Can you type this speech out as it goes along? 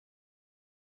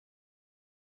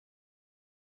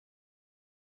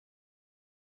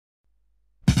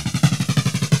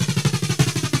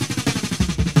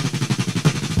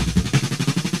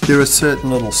There are certain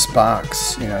little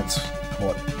sparks, you know, it's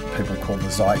what people call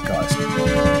the zeitgeist.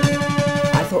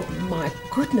 I thought, my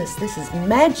goodness, this is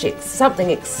magic,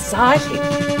 something exciting.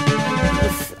 It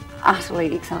was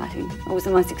utterly exciting. It was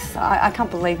the most exciting. I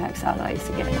can't believe how excited I used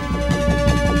to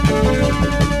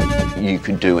get. You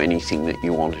could do anything that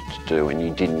you wanted to do and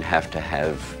you didn't have to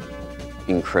have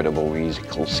incredible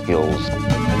musical skills.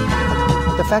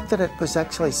 The fact that it was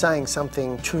actually saying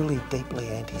something truly deeply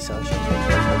antisocial.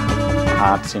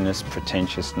 Artsiness,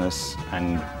 pretentiousness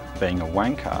and being a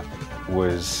wanker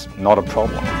was not a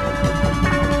problem.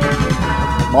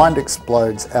 Mind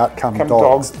explodes, out come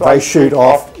dogs. They shoot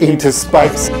off into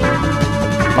space.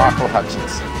 Michael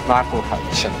Hutchence. Michael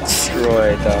Hutchence.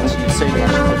 Roy does. You see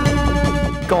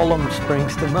that? Gollum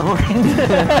springs to mind.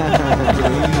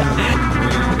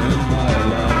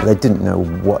 They didn't know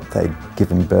what they'd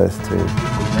given birth to.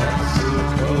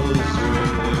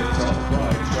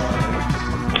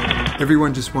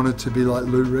 Everyone just wanted to be like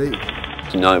Lou Reed.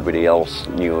 Nobody else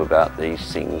knew about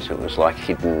these things. It was like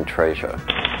hidden treasure.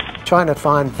 Trying to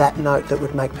find that note that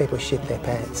would make people shit their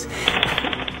pants.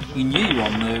 You knew you were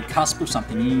on the cusp of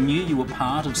something. You knew you were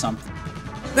part of something.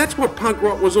 That's what punk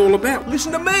rock was all about.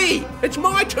 Listen to me! It's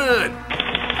my turn!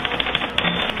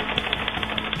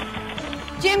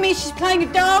 Jimmy, she's playing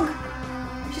a dog.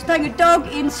 She's playing a dog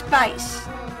in space.